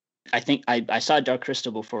 I think I saw Dark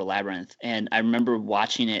Crystal before Labyrinth, and I remember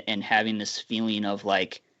watching it and having this feeling of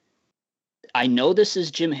like, I know this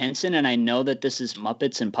is Jim Henson and I know that this is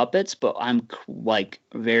Muppets and Puppets, but I'm like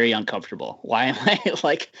very uncomfortable. Why am I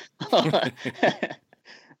like?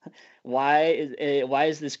 Why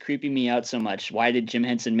is this creeping me out so much? Why did Jim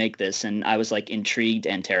Henson make this? And I was like intrigued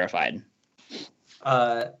and terrified.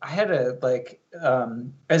 I had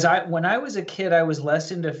when I was a kid, I was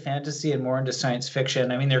less into fantasy and more into science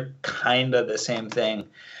fiction. I mean, they're kind of the same thing,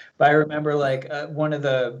 but I remember one of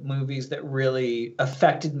the movies that really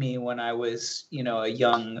affected me when I was, a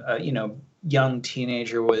young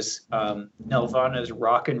teenager was Nelvana's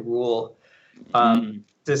Rock and Rule.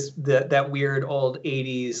 That weird old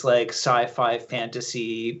 80s like sci-fi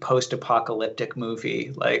fantasy post-apocalyptic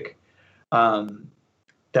movie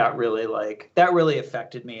that really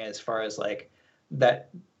affected me as far as like that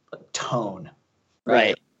tone.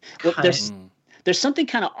 Right. Well, there's something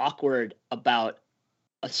kind of awkward about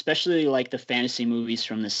especially like the fantasy movies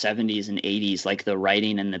from the 70s and 80s, like the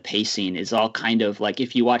writing and the pacing is all kind of like,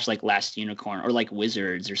 if you watch like Last Unicorn or like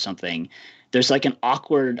Wizards or something, there's like a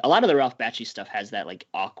lot of the Ralph Bakshi stuff has that like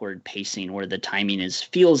awkward pacing where the timing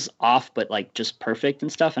feels off, but like just perfect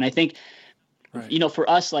and stuff. And I think, for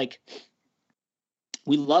us, like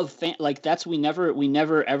we love we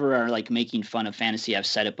never ever are like making fun of fantasy. I've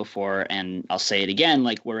said it before and I'll say it again.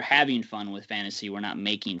 Like we're having fun with fantasy. We're not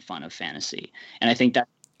making fun of fantasy. And I think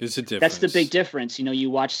there's a difference. That's the big difference. You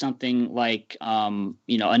watch something like,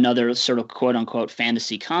 another sort of quote unquote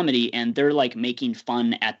fantasy comedy and they're like making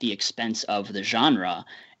fun at the expense of the genre.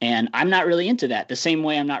 And I'm not really into that. The same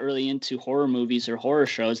way I'm not really into horror movies or horror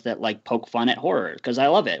shows that like poke fun at horror because I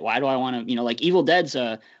love it. Why do I want to, like Evil Dead's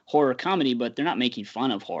a horror comedy, but they're not making fun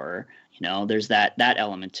of horror. You know, there's that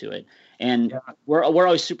element to it. And we're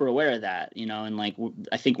always super aware of that, you know, and like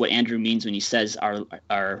I think what Andrew means when he says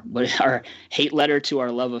our hate letter to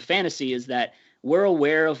our love of fantasy is that we're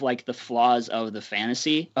aware of like the flaws of the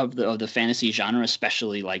fantasy of the fantasy genre,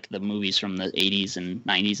 especially like the movies from the 80s and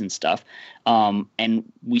 90s and stuff. And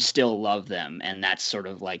we still love them, and that's sort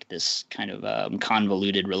of like this kind of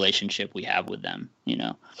convoluted relationship we have with them, you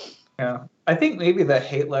know. Yeah, I think maybe the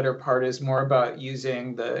hate letter part is more about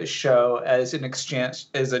using the show as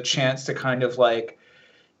a chance to kind of like,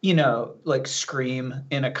 you know, like scream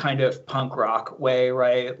in a kind of punk rock way,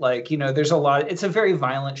 right? Like, you know, there's it's a very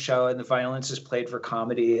violent show, and the violence is played for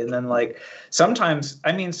comedy. And then like sometimes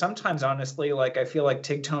honestly, like I feel like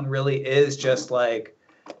Tigtone really is just like,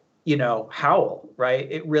 you know, howl, right?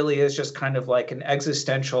 It really is just kind of like an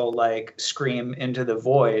existential like scream into the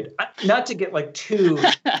void. Not to get like too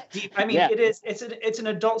deep. I mean, it's an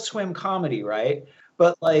Adult Swim comedy, right?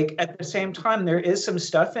 But like at the same time, there is some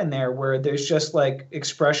stuff in there where there's just like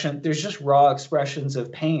there's just raw expressions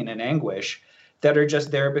of pain and anguish that are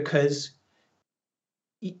just there because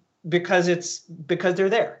they're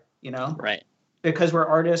there, you know? Right. Because we're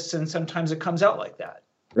artists, and sometimes it comes out like that.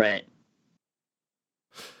 Right.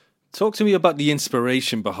 Talk to me about the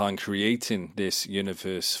inspiration behind creating this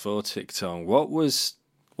universe for Tigtone.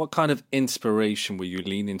 What kind of inspiration were you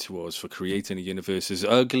leaning towards for creating a universe as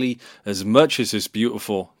ugly, as much as it's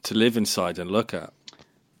beautiful to live inside and look at?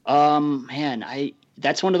 Man,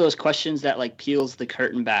 that's one of those questions that like peels the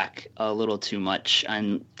curtain back a little too much,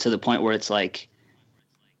 and to the point where it's like,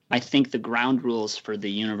 I think the ground rules for the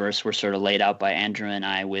universe were sort of laid out by Andrew and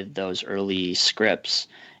I with those early scripts,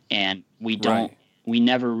 and we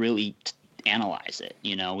never really analyze it.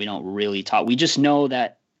 You know, we don't really talk. We just know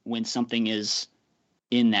that when something is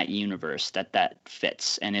in that universe, that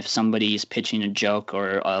fits. And if somebody's pitching a joke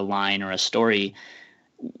or a line or a story,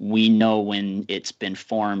 we know when it's been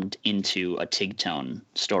formed into a Tigtone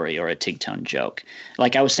story or a Tigtone joke.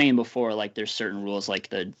 Like I was saying before, like there's certain rules, like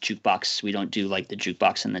the jukebox, we don't do like the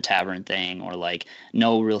jukebox in the tavern thing, or like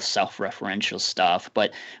no real self-referential stuff.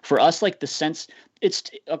 But for us, like the sense, it's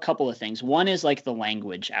a couple of things. One is like the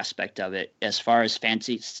language aspect of it. As far as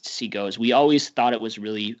fantasy goes, we always thought it was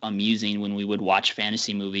really amusing when we would watch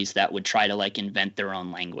fantasy movies that would try to like invent their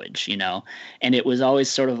own language, you know? And it was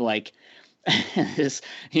always sort of like this,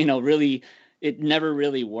 you know, really, it never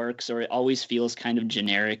really works, or it always feels kind of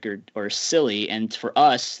generic or silly. And for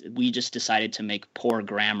us, we just decided to make poor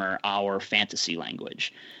grammar our fantasy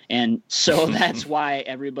language. And so that's why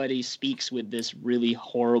everybody speaks with this really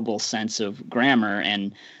horrible sense of grammar.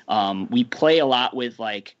 And we play a lot with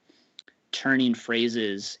like turning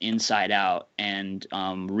phrases inside out and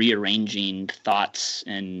rearranging thoughts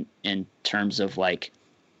in terms of like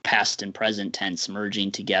past and present tense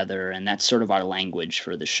merging together, and that's sort of our language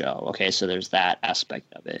for the show. Okay, so there's that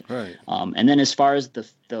aspect of it. Right. And then as far as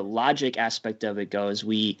the logic aspect of it goes,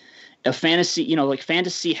 a fantasy, you know, like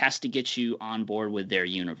fantasy has to get you on board with their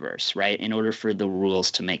universe, right? In order for the rules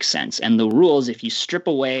to make sense. And the rules, if you strip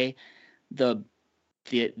away the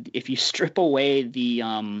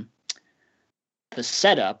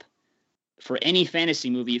setup for any fantasy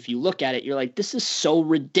movie, if you look at it, you're like, this is so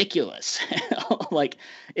ridiculous. Like,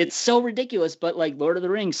 it's so ridiculous, but like Lord of the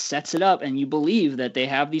Rings sets it up and you believe that they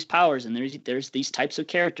have these powers and there's these types of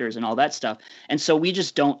characters and all that stuff. And so we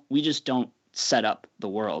just don't set up the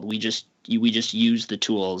world. We just use the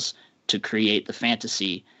tools to create the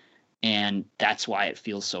fantasy, and that's why it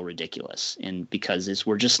feels so ridiculous. And because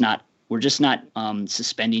we're just not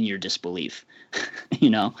suspending your disbelief, you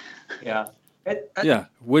know? Yeah.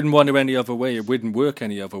 Wouldn't want it any other way. It wouldn't work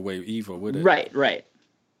any other way either, would it? Right.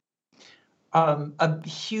 A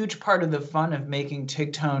huge part of the fun of making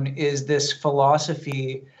Tigtone is this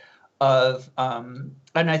philosophy of, and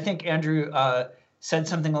I think Andrew said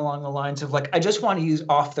something along the lines of like, I just want to use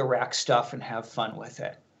off the rack stuff and have fun with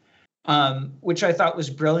it, which I thought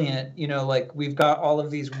was brilliant. You know, like we've got all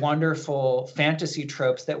of these wonderful fantasy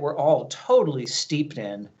tropes that we're all totally steeped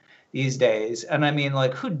in these days. And I mean,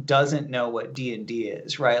 like, who doesn't know what D&D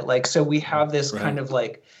is, right? Like, so we have this kind of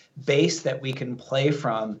like base that we can play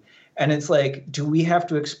from. And it's like, do we have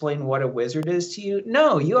to explain what a wizard is to you?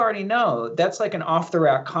 No, you already know. That's like an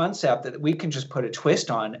off-the-rack concept that we can just put a twist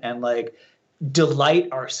on and like delight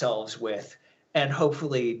ourselves with, and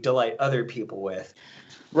hopefully delight other people with.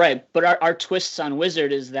 Right, but our twists on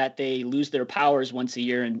wizard is that they lose their powers once a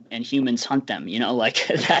year and humans hunt them. You know, like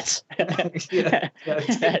that's Tigtone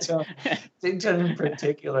in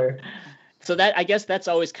particular. So that, I guess that's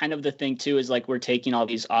always kind of the thing too, is like we're taking all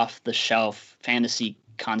these off the shelf fantasy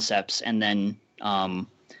concepts and then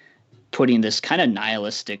putting this kind of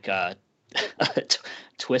nihilistic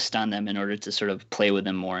twist on them in order to sort of play with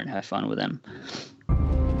them more and have fun with them.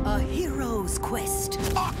 A hero's quest.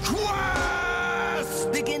 A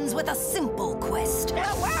quest! Begins with a simple quest. The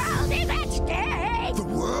world is at stake! The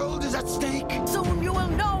world is at stake? Soon you will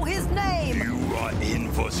know his name. You are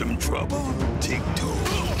in for some trouble,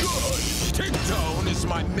 Tigtone. Good! Tigtone is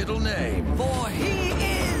my middle name. For he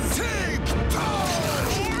is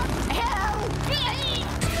Tigtone!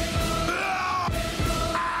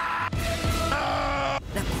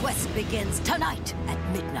 The quest begins tonight at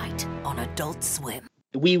midnight on Adult Swim.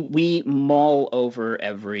 We mull over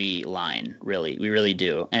every line, really. We really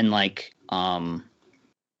do. And like,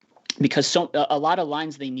 because a lot of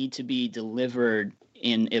lines, they need to be delivered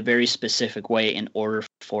in a very specific way in order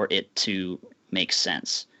for it to make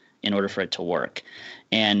sense, in order for it to work.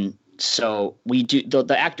 And so we do,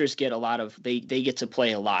 the actors get a lot of, they get to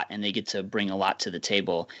play a lot and they get to bring a lot to the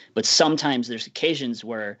table. But sometimes there's occasions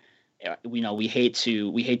where, we hate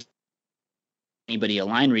anybody a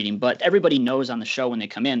line reading, but everybody knows on the show when they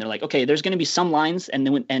come in, they're like, okay, there's going to be some lines.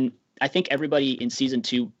 And I think everybody in season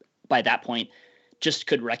 2 by that point just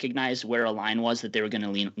could recognize where a line was that they were going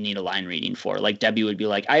to need a line reading for. Like Debbie would be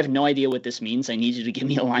like, I have no idea what this means. I need you to give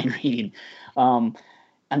me a line reading. I'm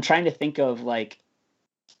trying to think of like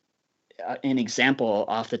an example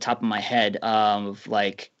off the top of my head of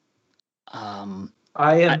like,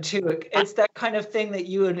 I am too. It's that kind of thing that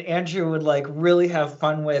you and Andrew would like really have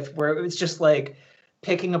fun with, where it was just like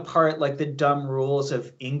picking apart like the dumb rules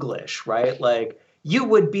of English, right? Like you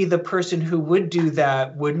would be the person who would do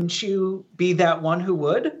that, wouldn't you? Be that one who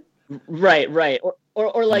would? Right.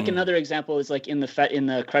 Or like another example is like in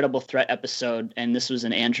the Credible Threat episode, and this was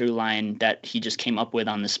an Andrew line that he just came up with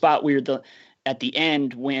on the spot. At the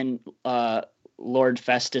end when Lord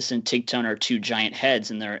Festus and Tigtone are two giant heads,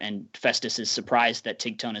 and Festus is surprised that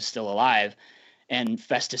Tigtone is still alive, and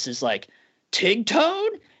Festus is like, Tigtone?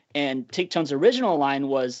 And Tigtone's original line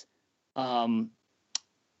was,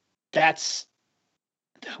 that's,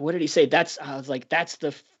 what did he say? I was like, that's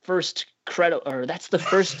the first that's the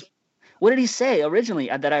first. What did he say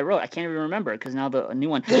originally that I wrote? I can't even remember because now the new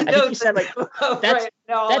one. I think he said like,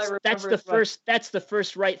 that's the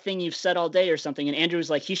first right thing you've said all day or something. And Andrew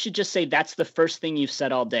was like, he should just say that's the first thing you've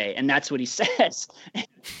said all day, and that's what he says.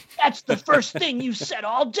 That's the first thing you've said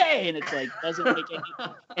all day, and it's like doesn't make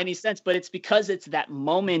any sense. But it's because it's that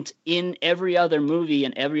moment in every other movie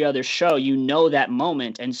and every other show. You know that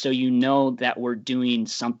moment, and so you know that we're doing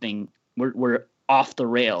something. We're off the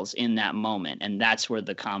rails in that moment, and that's where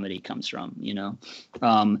the comedy comes from,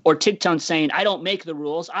 or Tigtone saying, I don't make the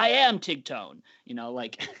rules, I am Tigtone,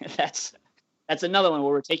 like that's another one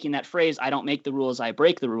where we're taking that phrase, I don't make the rules, I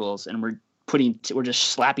break the rules, and we're just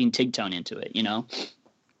slapping Tigtone into it.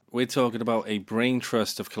 We're talking about a brain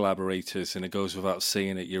trust of collaborators, and it goes without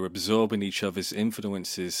saying that you're absorbing each other's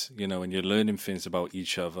influences, and you're learning things about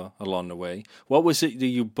each other along the way. What was it that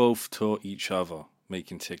you both taught each other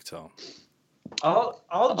making Tigtone?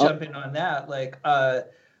 I'll jump in on that. Like I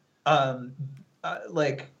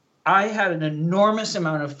had an enormous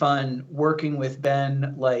amount of fun working with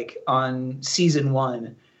Ben, like on season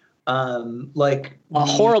 1.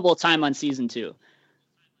 Horrible time on season 2.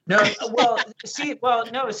 I'm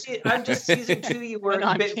just season 2. You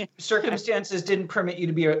were circumstances didn't permit you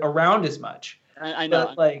to be around as much. I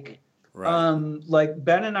know. But like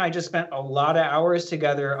Ben and I just spent a lot of hours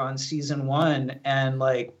together on season 1, and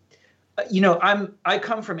like. I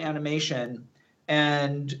come from animation,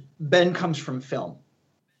 and Ben comes from film.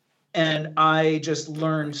 And I just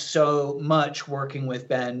learned so much working with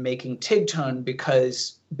Ben making Tigtone,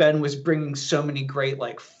 because Ben was bringing so many great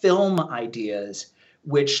like film ideas,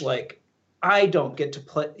 which like I don't get to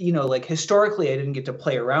play, like historically I didn't get to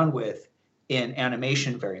play around with in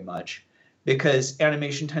animation very much, because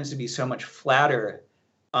animation tends to be so much flatter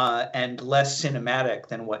and less cinematic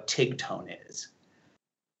than what Tigtone is.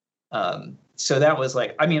 So that was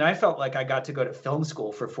like, I felt like I got to go to film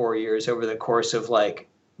school for 4 years over the course of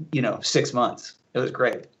 6 months. It was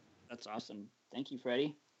great. That's awesome. Thank you,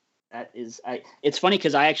 Freddie. It's funny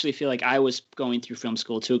because I actually feel like I was going through film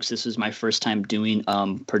school too, because this was my first time doing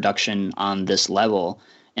production on this level.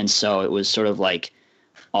 And so it was sort of like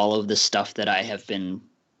all of the stuff that I have been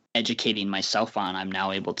educating myself on, I'm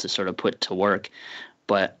now able to sort of put to work.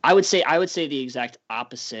 But I would say the exact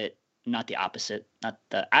opposite. Not the opposite.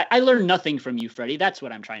 I learned nothing from you, Freddie. That's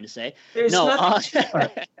what I'm trying to say. I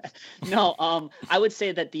would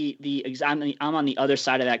say that I'm on the other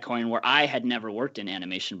side of that coin, where I had never worked in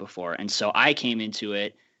animation before, and so I came into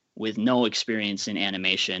it with no experience in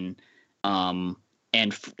animation. And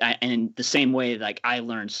the same way, like I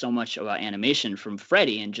learned so much about animation from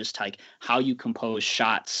Freddie, and just like how you compose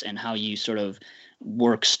shots and how you sort of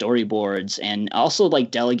work storyboards, and also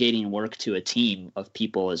like delegating work to a team of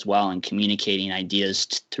people as well, and communicating ideas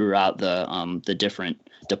throughout the different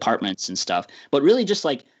departments and stuff. But really just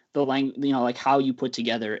like the language, like how you put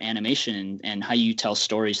together animation and how you tell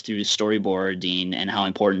stories through storyboarding, and how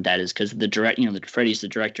important that is, because Freddie's the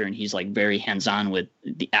director, and he's like very hands-on with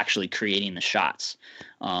the actually creating the shots.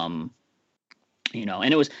 And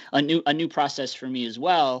it was a new process for me as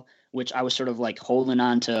well, which I was sort of like holding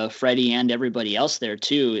on to Freddie and everybody else there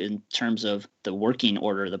too, in terms of the working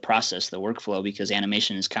order, the process, the workflow, because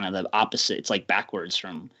animation is kind of the opposite. It's like backwards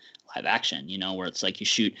from live action, where it's like you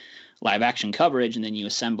shoot live action coverage and then you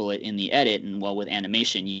assemble it in the edit. And well, with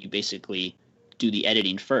animation, you basically do the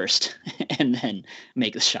editing first and then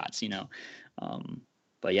make the shots,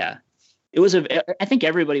 but yeah, I think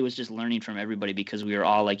everybody was just learning from everybody, because we were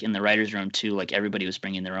all like in the writer's room too. Like everybody was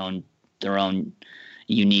bringing their own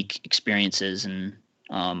unique experiences, and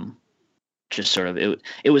just sort of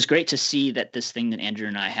it was great to see that this thing that Andrew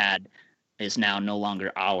and I had is now no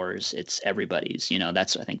longer ours, it's everybody's.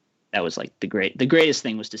 That's, I think that was like the greatest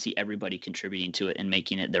thing, was to see everybody contributing to it and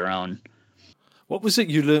making it their own. What was it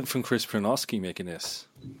you learned from Chris Pranosky making this?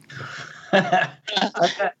 I've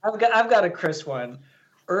got a Chris one.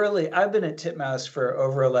 I've been at Titmouse for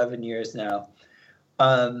over 11 years now,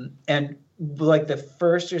 and like the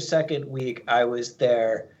first or second week I was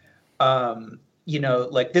there,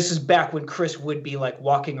 like this is back when Chris would be like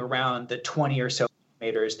walking around the 20 or so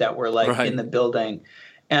animators that were like in the building.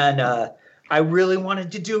 And I really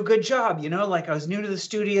wanted to do a good job, like I was new to the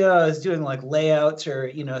studio. I was doing like layouts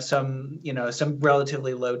or, some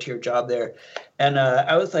relatively low tier job there. And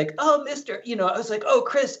I was like, oh,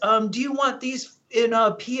 Chris, do you want these in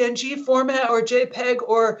a PNG format or JPEG,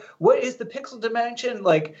 or what is the pixel dimension?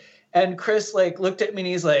 And Chris looked at me and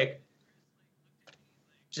he's like,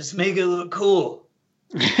 just make it look cool.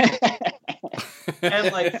 And from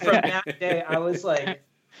that day, I was like,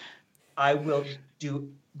 I will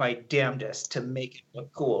do my damnedest to make it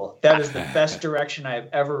look cool. That is the best direction I have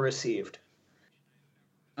ever received.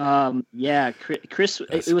 Yeah, Chris.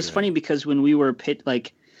 It was funny because when we were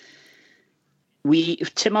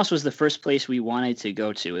Titmouse was the first place we wanted to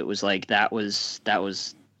go to. It was like that was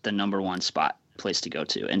the number one place to go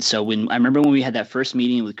to. And so I remember when we had that first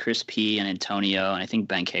meeting with Chris P and Antonio, and I think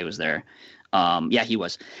Ben K was there. Yeah, he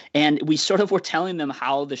was. And we sort of were telling them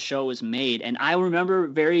how the show was made. And I remember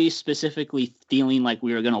very specifically feeling like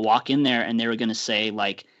we were going to walk in there and they were going to say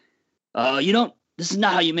this is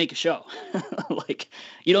not how you make a show.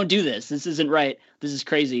 You don't do this. This isn't right. This is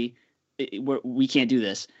crazy. We can't do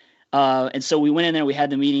this. And so we went in there, we had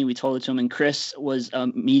the meeting, we told it to him, and Chris was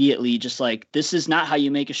immediately just like, this is not how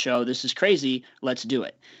you make a show. This is crazy. Let's do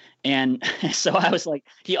it. And so I was like,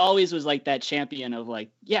 he always was like that champion of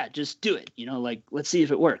like, yeah, just do it. Let's see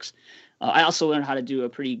if it works. I also learned how to do a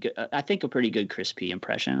pretty good Chris P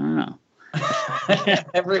impression. I don't know.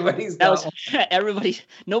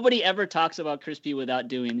 Nobody ever talks about Chris P without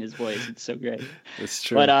doing his voice. It's so great. That's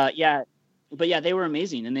true. But yeah, they were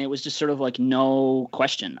amazing, and it was just sort of like no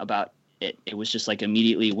question about it. It was just like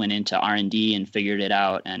immediately went into R&D and figured it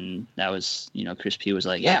out, and that was, Chris P was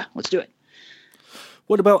like, yeah, let's do it.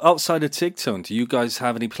 What about outside of Tigtone? Do you guys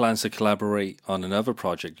have any plans to collaborate on another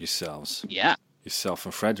project yourselves? Yeah. Yourself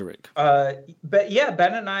and Frederick. But yeah,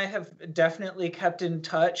 Ben and I have definitely kept in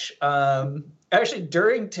touch. Actually,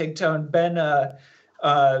 during Tigtone, Ben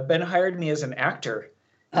hired me as an actor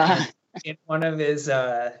in one of his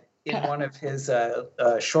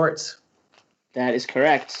shorts. That is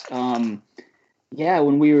correct. Yeah,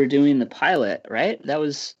 when we were doing the pilot, right?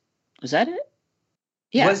 Was that it?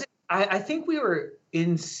 Yeah. Was it? I think we were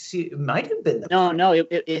it might have been No,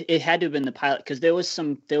 it had to have been the pilot, because there was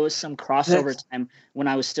some crossover time when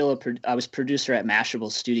I was I was producer at Mashable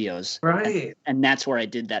Studios, right? And that's where I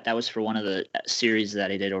did that. That was for one of the series that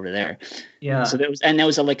I did over there. Yeah. So there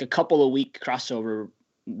was like a couple of week crossover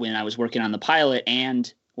when I was working on the pilot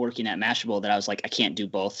and working at Mashable, that I was like, I can't do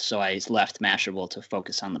both, so I left Mashable to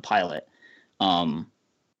focus on the pilot.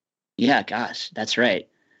 Yeah, gosh, that's right.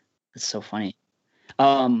 That's so funny.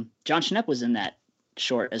 John Schnepp was in that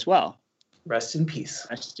short as well. Rest in peace.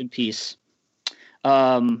 Rest in peace.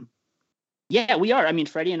 Yeah, we are. I mean,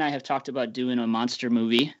 Freddie and I have talked about doing a monster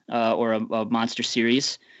movie or a monster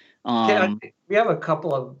series. We have a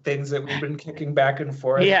couple of things that we've been kicking back and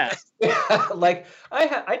forth. Yeah. Like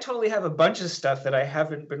I totally have a bunch of stuff that I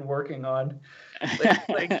haven't been working on.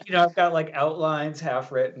 I've got like outlines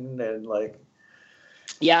half written and like.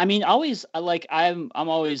 Yeah, I mean, I'm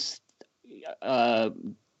always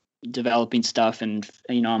developing stuff, and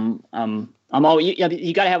I'm always,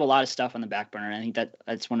 you got to have a lot of stuff on the back burner. And I think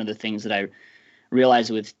that's one of the things that I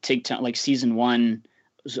realized with Tigtown, like season 1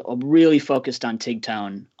 was really focused on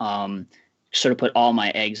Tigtown. Sort of put all my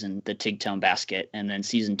eggs in the Tigtown basket. And then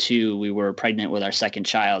season 2, we were pregnant with our second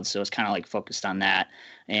child. So it's kind of like focused on that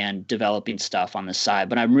and developing stuff on the side.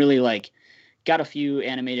 But I'm really like got a few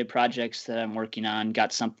animated projects that I'm working on,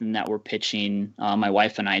 got something that we're pitching. My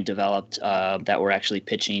wife and I developed that we're actually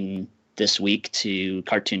pitching this week to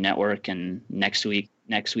Cartoon Network and next week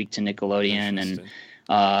to Nickelodeon. And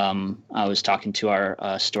I was talking to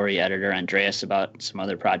our story editor Andreas about some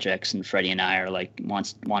other projects, and Freddie and I are like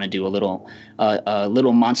want to do a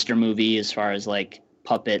little monster movie as far as like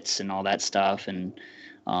puppets and all that stuff. And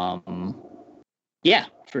yeah,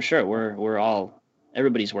 for sure,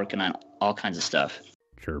 everybody's working on all kinds of stuff.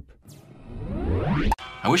 Chirp.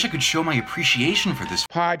 I wish I could show my appreciation for this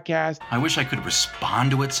podcast. I wish I could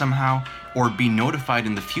respond to it somehow, or be notified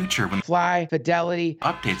in the future when Fly Fidelity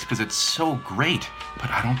updates, because it's so great.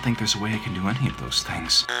 But I don't think there's a way I can do any of those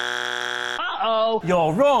things. Uh-oh.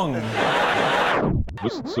 You're wrong.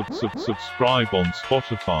 Subscribe on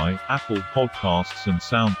Spotify, Apple Podcasts and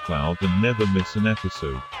SoundCloud and never miss an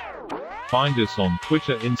episode. Find us on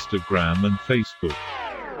Twitter, Instagram and Facebook.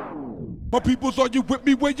 My peoples, are you with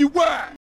me where you at?